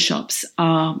jobs in the shops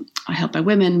are held by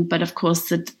women, but of course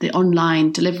the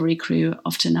online delivery crew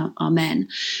often are men.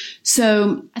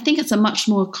 So I think it's a much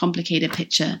more complicated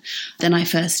picture than I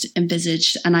first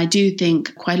envisaged. And I do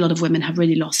think quite a lot of women have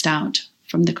really lost out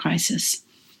from the crisis.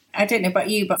 I don't know about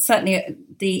you, but certainly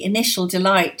the initial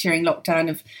delight during lockdown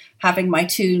of having my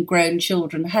 2 grown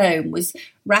children home was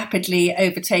rapidly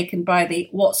overtaken by the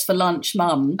what's for lunch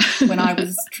mum when I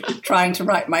was trying to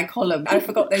write my column. I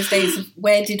forgot those days of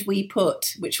where did we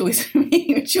put, which always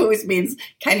means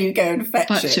can you go and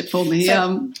fetch it for me.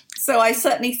 So I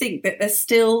certainly think that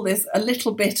there's a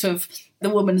little bit of the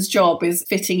woman's job is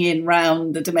fitting in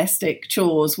round the domestic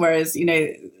chores, whereas,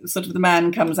 sort of the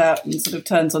man comes out and sort of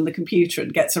turns on the computer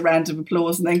and gets a round of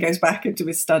applause and then goes back into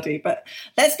his study. But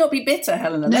let's not be bitter,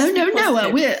 Helena. No.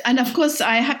 And of course,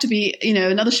 I have to be,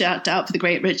 another shout out for the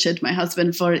great Richard, my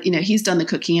husband, for, he's done the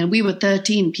cooking. And we were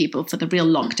 13 people for the real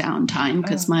lockdown time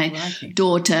because my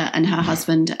daughter and her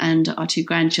husband and our 2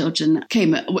 grandchildren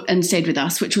came and stayed with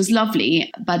us, which was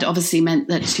lovely, but obviously meant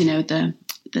that,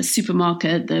 the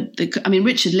supermarket,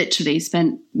 Richard literally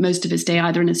spent most of his day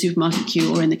either in a supermarket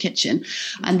queue or in the kitchen.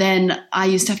 And then I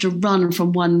used to have to run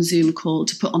from one Zoom call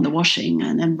to put on the washing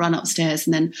and then run upstairs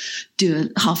and then do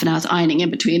a half an hour's ironing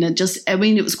in between. And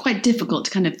it was quite difficult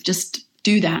to kind of just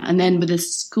do that. And then with the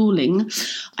schooling,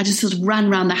 I just sort of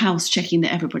ran around the house checking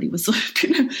that everybody was sort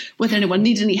of, whether anyone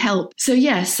needed any help. So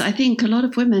yes, I think a lot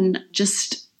of women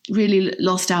just really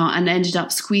lost out and ended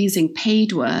up squeezing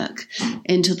paid work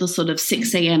into the sort of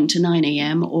 6 a.m. to 9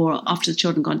 a.m. or after the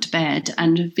children gone to bed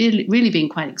and really being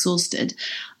quite exhausted.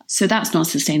 So that's not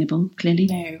sustainable, clearly.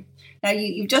 No. Now,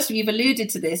 you've alluded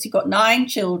to this. You've got 9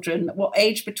 children. What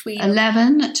age between?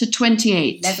 11 to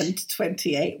 28. 11 to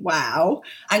 28. Wow.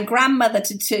 And grandmother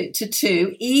to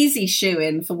 2. Easy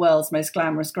shoe-in for world's most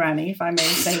glamorous granny, if I may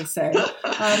say so.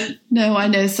 No, I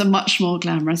know some much more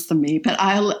glamorous than me, but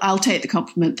I'll take the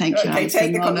compliment. Thank you. Okay,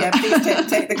 take the compliment. Please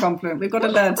take the compliment. We've got to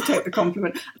learn to take the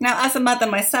compliment. Now, as a mother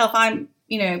myself, I'm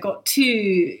got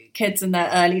 2 kids in their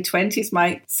early 20s.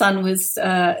 My son is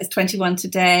 21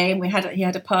 today, and he had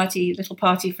a little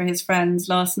party for his friends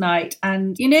last night.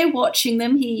 And, watching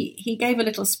them, he gave a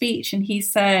little speech and he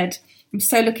said, I'm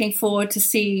so looking forward to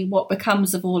see what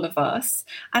becomes of all of us.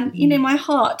 And, my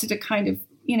heart did a kind of,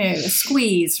 a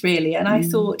squeeze, really. And I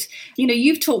thought,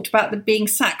 you've talked about them being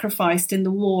sacrificed in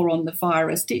the war on the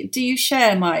virus. Do you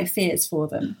share my fears for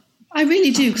them? I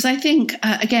really do, because I think,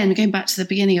 again, going back to the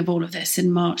beginning of all of this in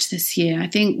March this year, I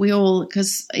think we all,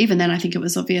 because even then I think it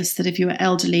was obvious that if you were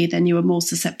elderly, then you were more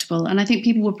susceptible. And I think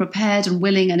people were prepared and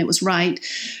willing, and it was right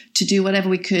to do whatever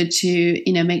we could to,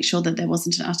 make sure that there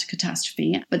wasn't an utter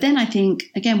catastrophe. But then I think,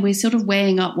 again, we're sort of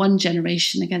weighing up one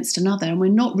generation against another, and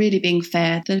we're not really being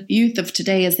fair. The youth of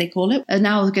today, as they call it, are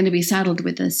now going to be saddled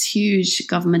with this huge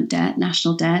government debt,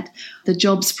 national debt. The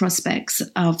jobs prospects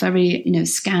are very,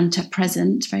 scant at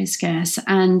present, very scarce.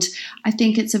 And I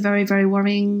think it's a very, very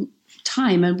worrying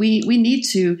time. And we need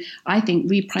to, I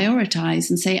think, reprioritize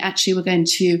and say, actually, we're going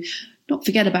to not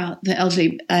forget about the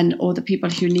elderly or the people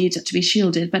who need to be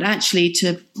shielded, but actually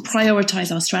to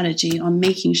prioritize our strategy on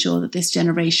making sure that this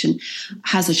generation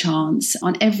has a chance.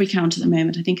 On every count at the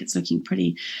moment, I think it's looking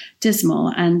pretty dismal,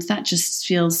 and that just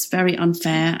feels very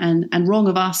unfair and wrong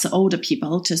of us older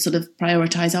people to sort of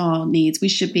prioritize our needs. We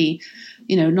should be,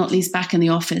 not least back in the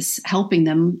office, helping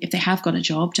them, if they have got a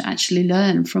job, to actually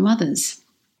learn from others.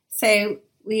 So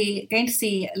we're going to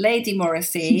see Lady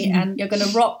Morrissey, and you're going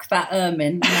to rock that ermine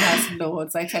in the House of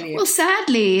Lords, I tell you. Well,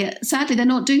 sadly, they're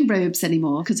not doing robes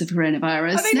anymore because of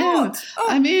coronavirus. Are they not? Oh.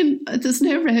 I mean, there's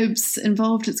no robes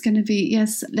involved. It's going to be,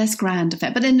 yes, less grand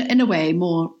affair, but in a way,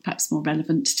 perhaps more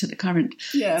relevant to the current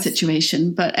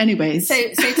situation. But anyways.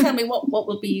 So tell me, what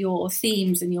will be your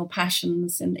themes and your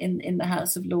passions in the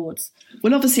House of Lords?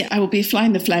 Well, obviously, I will be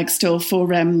flying the flag still for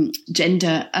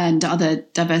gender and other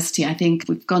diversity. I think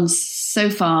we've gone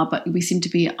so far, but we seem to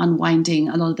be unwinding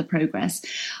a lot of the progress.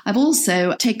 I've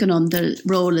also taken on the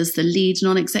role as the lead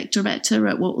non-exec director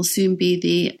at what will soon be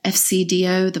the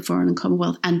FCDO, the Foreign and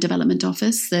Commonwealth and Development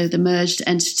Office, so the merged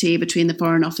entity between the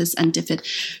Foreign Office and DFID.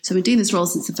 So I've been doing this role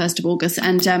since the 1st of August,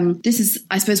 and this is,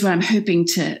 I suppose, where I'm hoping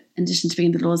to, in addition to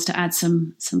being the Lords, to add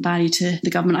some value to the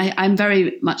government. I'm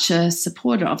very much a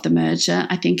supporter of the merger.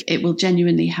 I think it will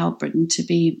genuinely help Britain to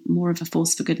be more of a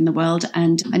force for good in the world.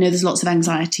 And I know there's lots of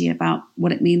anxiety about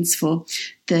what it means for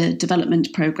the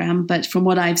development programme, but from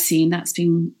what I've seen, that's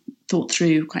been thought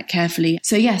through quite carefully.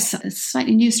 So yes, a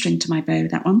slightly new string to my bow,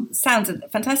 that one. Sounds a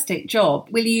fantastic job.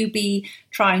 Will you be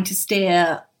trying to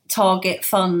steer target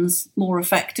funds more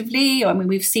effectively? I mean,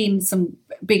 we've seen some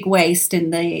big waste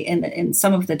in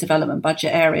some of the development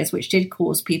budget areas, which did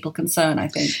cause people concern, I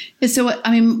think. So,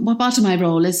 part of my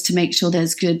role is to make sure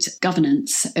there's good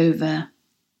governance over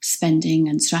spending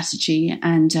and strategy,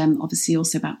 and obviously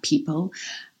also about people.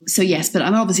 So yes, but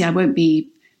obviously I won't be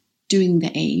doing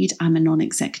the aid. I'm a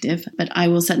non-executive, but I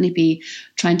will certainly be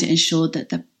trying to ensure that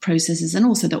the processes and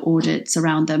also the audits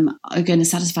around them are going to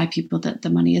satisfy people that the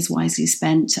money is wisely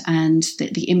spent and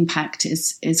that the impact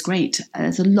is great.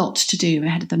 There's a lot to do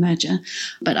ahead of the merger,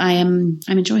 but I'm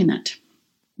enjoying that.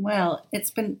 Well,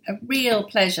 it's been a real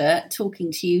pleasure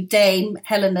talking to you, Dame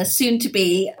Helena, soon to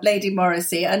be Lady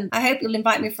Morrissey. And I hope you'll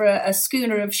invite me for a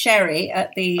schooner of sherry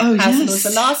at the House of Lords. The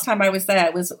last time I was there,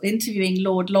 I was interviewing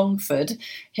Lord Longford,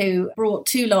 who brought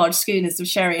 2 large schooners of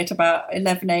sherry at about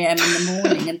 11 a.m. in the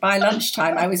morning. And by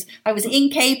lunchtime, I was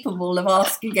incapable of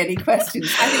asking any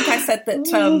questions. I think I said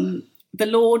that the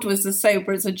Lord was as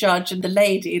sober as a judge and the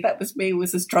lady, that was me,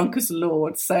 was as drunk as a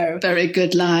lord. So very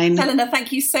good line. Helena,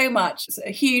 thank you so much. It's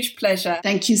a huge pleasure.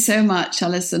 Thank you so much,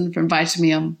 Alison, for inviting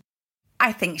me on.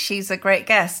 I think she's a great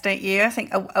guest, don't you? I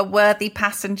think a worthy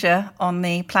passenger on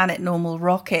the Planet Normal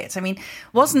rocket.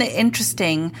 Wasn't it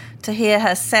interesting to hear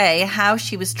her say how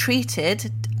she was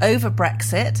treated over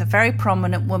Brexit, a very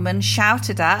prominent woman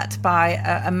shouted at by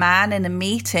a man in a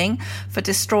meeting for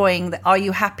destroying Are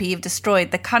you happy you've destroyed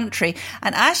the country?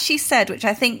 And as she said, which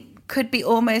I think could be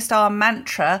almost our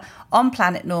mantra on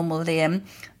Planet Normal, Liam,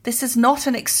 this is not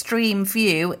an extreme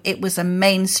view, it was a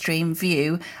mainstream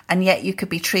view, and yet you could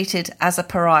be treated as a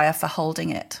pariah for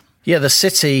holding it. Yeah, the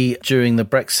city during the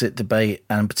Brexit debate,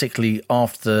 and particularly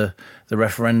after the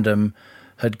referendum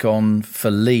had gone for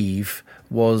leave,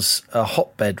 was a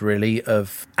hotbed, really,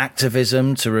 of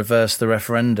activism to reverse the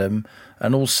referendum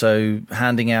and also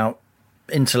handing out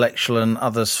intellectual and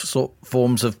other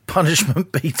forms of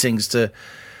punishment beatings to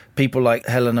people like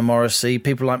Helena Morrissey,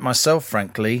 people like myself,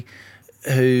 frankly,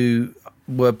 who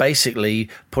were basically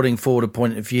putting forward a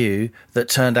point of view that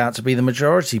turned out to be the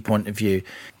majority point of view.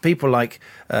 People like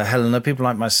Helena, people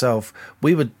like myself,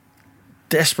 we were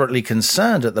desperately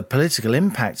concerned at the political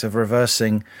impact of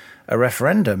reversing a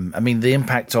referendum. The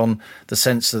impact on the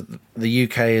sense that the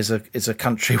UK is a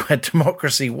country where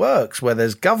democracy works, where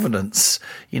there's governance,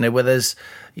 where there's,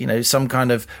 some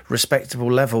kind of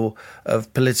respectable level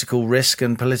of political risk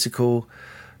and political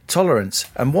tolerance.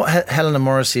 And what Helena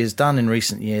Morrissey has done in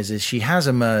recent years is she has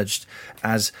emerged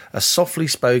as a softly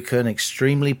spoken,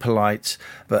 extremely polite,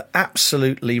 but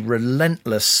absolutely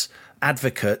relentless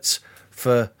advocate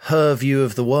for her view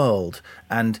of the world.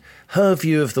 And her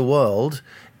view of the world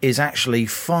is actually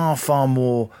far, far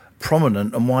more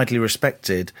prominent and widely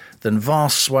respected than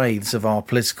vast swathes of our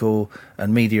political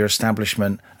and media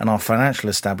establishment and our financial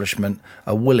establishment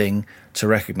are willing to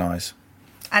recognise.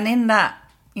 And in that,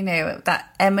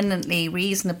 that eminently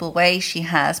reasonable way she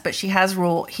has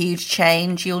wrought huge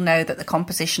change. You'll know that the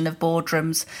composition of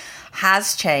boardrooms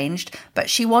has changed, but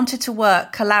she wanted to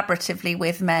work collaboratively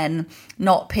with men,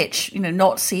 not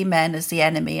see men as the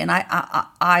enemy. And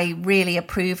I really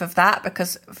approve of that,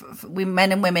 because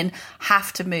men and women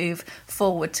have to move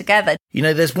forward together.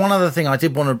 There's one other thing I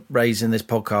did want to raise in this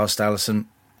podcast, Alison.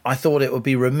 I thought it would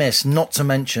be remiss not to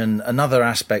mention another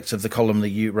aspect of the column that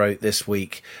you wrote this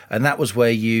week, and that was where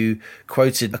you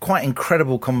quoted a quite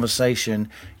incredible conversation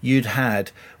you'd had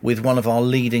with one of our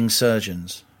leading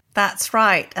surgeons. That's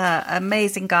right.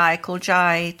 Amazing guy called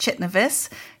Jai Chitnavis.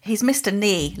 He's Mr.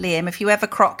 Knee, Liam. If you ever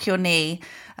crock your knee,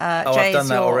 I've done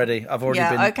that already. I've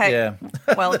already been. Okay. Yeah.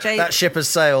 Well, Jay, that ship has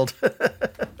sailed.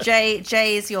 Jay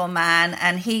is your man,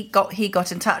 and he got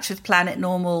in touch with Planet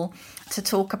Normal to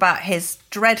talk about his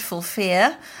dreadful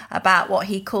fear about what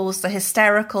he calls the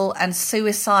hysterical and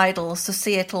suicidal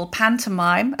societal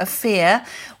pantomime of fear,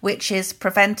 which is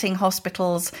preventing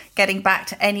hospitals getting back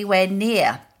to anywhere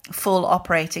near full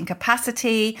operating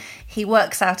capacity. He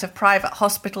works out of private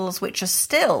hospitals, which are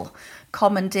still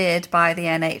commandeered by the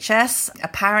NHS,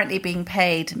 apparently being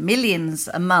paid millions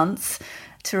a month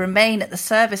to remain at the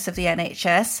service of the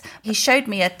NHS. He showed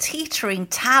me a teetering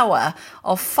tower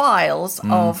of files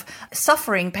of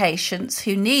suffering patients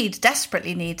who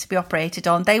desperately need to be operated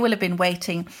on. They will have been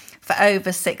waiting for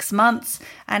over 6 months.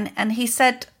 And he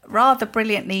said rather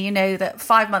brilliantly, that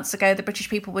 5 months ago, the British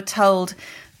people were told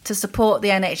to support the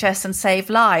NHS and save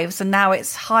lives. And now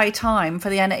it's high time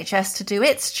for the NHS to do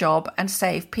its job and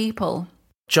save people.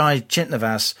 Jai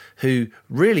Chitnavas, who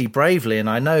really bravely, and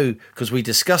I know because we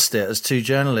discussed it as two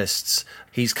journalists,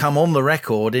 he's come on the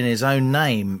record in his own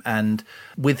name, and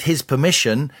with his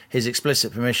permission, his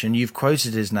explicit permission, you've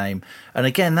quoted his name. And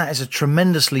again, that is a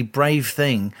tremendously brave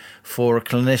thing for a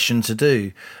clinician to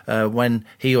do when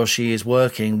he or she is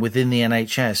working within the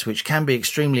NHS, which can be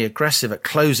extremely aggressive at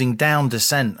closing down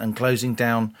dissent and closing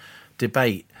down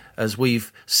debate, as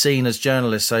we've seen as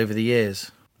journalists over the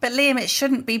years. But Liam, it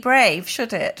shouldn't be brave,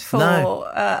 should it,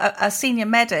 for a senior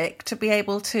medic to be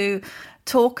able to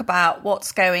talk about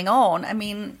what's going on? I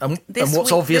mean, and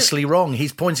what's obviously wrong.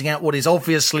 He's pointing out what is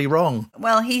obviously wrong.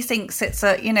 Well, he thinks it's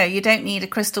you don't need a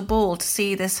crystal ball to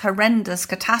see this horrendous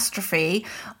catastrophe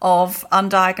of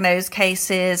undiagnosed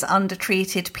cases,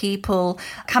 undertreated people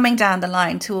coming down the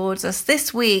line towards us.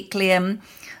 This week, Liam,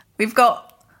 we've got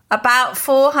about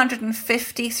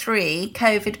 453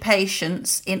 COVID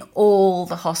patients in all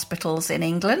the hospitals in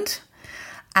England.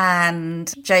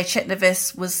 And Jay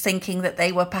Chitnavas was thinking that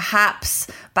they were perhaps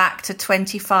back to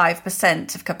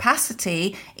 25% of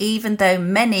capacity, even though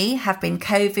many have been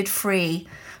COVID-free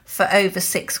for over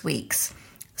 6 weeks.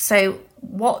 So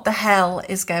what the hell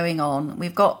is going on?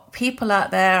 We've got people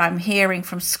out there, I'm hearing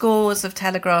from scores of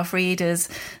Telegraph readers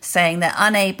saying they're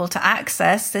unable to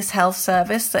access this health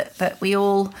service that we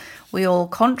all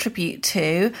contribute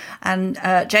to. And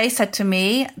Jay said to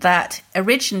me that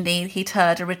originally he'd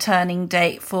heard a returning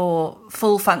date for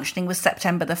full functioning was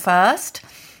September the 1st.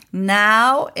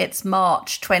 Now it's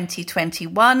March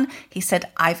 2021. He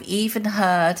said, I've even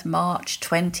heard March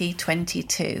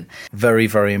 2022. Very,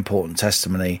 very important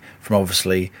testimony from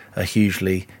obviously a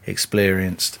hugely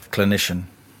experienced clinician.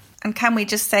 And can we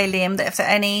just say, Liam, that if there are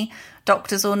any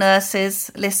doctors or nurses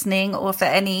listening, or if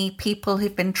there are any people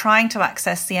who've been trying to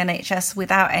access the NHS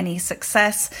without any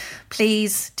success,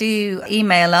 please do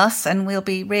email us and we'll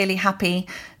be really happy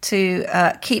to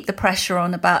keep the pressure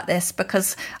on about this,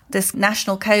 because this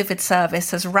national COVID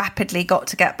service has rapidly got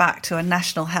to get back to a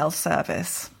national health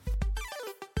service.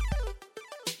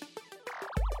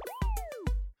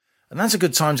 And that's a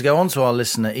good time to go on to our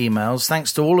listener emails.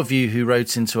 Thanks to all of you who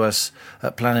wrote into us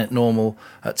at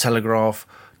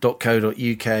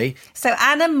planetnormal@telegraph.co.uk. So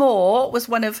Anna Moore was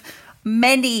one of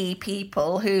many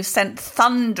people who sent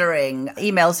thundering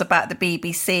emails about the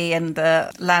BBC and the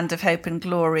Land of Hope and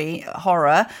Glory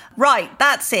horror. Right,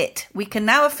 that's it. We can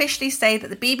now officially say that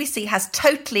the BBC has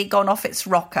totally gone off its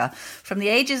rocker. From the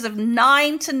ages of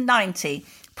 9 to 90,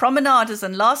 promenaders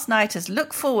and last nighters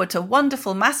look forward to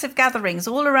wonderful massive gatherings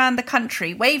all around the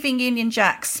country, waving Union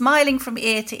Jacks, smiling from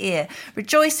ear to ear,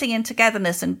 rejoicing in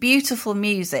togetherness and beautiful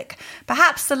music.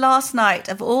 Perhaps the last night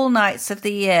of all nights of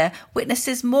the year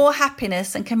witnesses more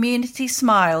happiness and community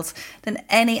smiles than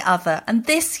any other. And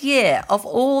this year, of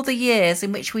all the years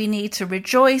in which we need to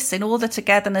rejoice in all the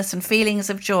togetherness and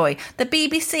feelings of joy, the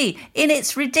BBC, in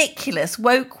its ridiculous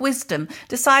woke wisdom,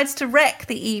 decides to wreck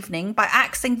the evening by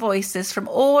axing voices from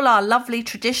all our lovely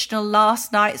traditional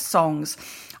last night songs.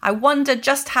 I wonder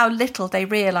just how little they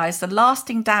realise the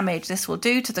lasting damage this will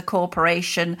do to the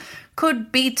corporation.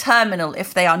 Could be terminal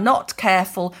if they are not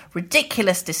careful.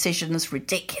 Ridiculous decisions,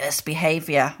 ridiculous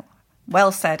behaviour.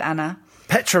 Well said, Anna.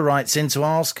 Petra writes in to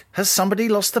ask, has somebody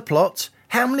lost the plot?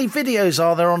 How many videos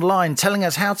are there online telling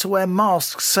us how to wear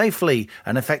masks safely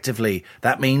and effectively?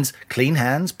 That means clean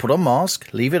hands, put on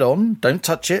mask, leave it on, don't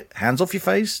touch it, hands off your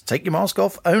face, take your mask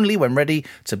off only when ready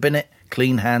to bin it,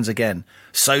 clean hands again.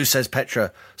 So, says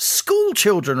Petra, school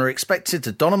children are expected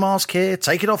to don a mask here,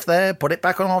 take it off there, put it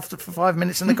back on after for 5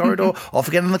 minutes in the corridor, off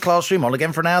again in the classroom, on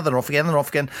again for an hour, then off again, then off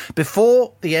again.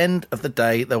 Before the end of the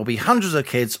day, there will be hundreds of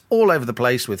kids all over the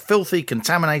place with filthy,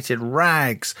 contaminated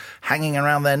rags hanging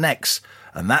around their necks.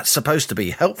 And that's supposed to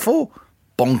be helpful?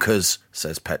 Bonkers,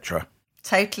 says Petra.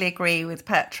 Totally agree with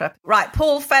Petra. Right,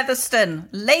 Paul Featherstone,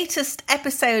 latest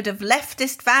episode of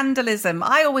leftist vandalism.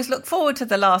 I always look forward to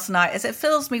the last night as it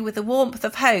fills me with the warmth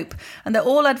of hope and that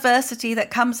all adversity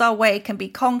that comes our way can be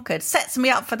conquered. Sets me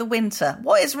up for the winter.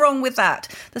 What is wrong with that?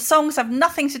 The songs have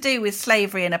nothing to do with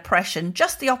slavery and oppression,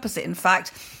 just the opposite, in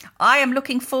fact. I am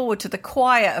looking forward to the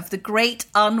choir of the great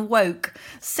unwoke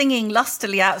singing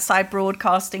lustily outside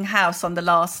Broadcasting House on the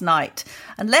last night.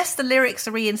 Unless the lyrics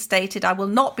are reinstated, I will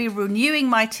not be renewing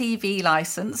my TV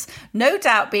licence. No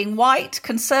doubt being white,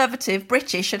 conservative,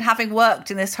 British and having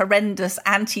worked in this horrendous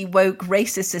anti-woke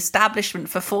racist establishment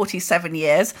for 47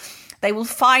 years, they will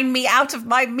find me out of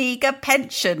my meagre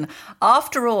pension.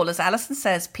 After all, as Alison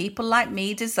says, people like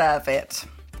me deserve it.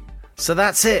 So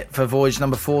that's it for voyage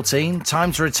number 14.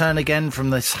 Time to return again from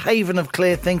this haven of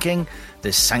clear thinking,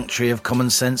 this sanctuary of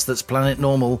common sense that's Planet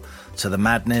Normal, to the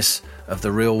madness of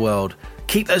the real world.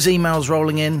 Keep those emails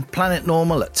rolling in,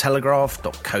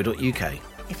 planetnormal@telegraph.co.uk.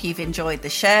 If you've enjoyed the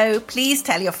show, please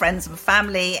tell your friends and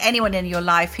family, anyone in your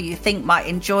life who you think might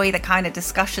enjoy the kind of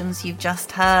discussions you've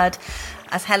just heard.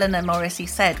 As Helena Morrissey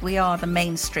said, we are the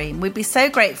mainstream. We'd be so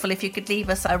grateful if you could leave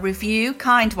us a review,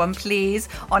 kind one please,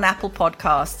 on Apple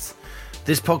Podcasts.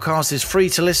 This podcast is free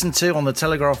to listen to on the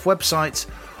Telegraph website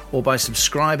or by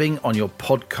subscribing on your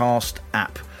podcast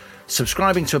app.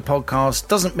 Subscribing to a podcast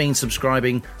doesn't mean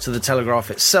subscribing to the Telegraph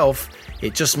itself.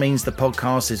 It just means the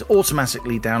podcast is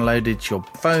automatically downloaded to your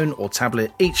phone or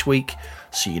tablet each week,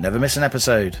 so you never miss an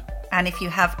episode. And if you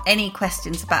have any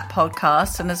questions about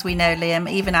podcasts, and as we know,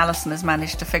 Liam, even Alison has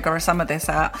managed to figure some of this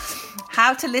out,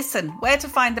 how to listen, where to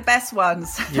find the best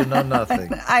ones. You know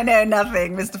nothing. I know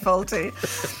nothing, Mr. Faulty.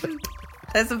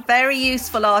 There's a very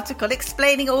useful article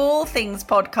explaining all things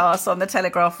podcasts on the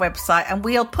Telegraph website, and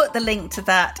we'll put the link to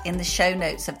that in the show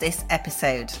notes of this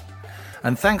episode.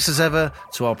 And thanks as ever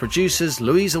to our producers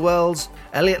Louisa Wells,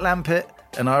 Elliot Lampitt,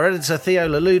 and our editor Theo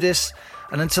Laludis.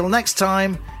 And until next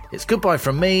time, it's goodbye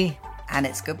from me. And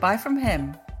it's goodbye from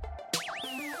him.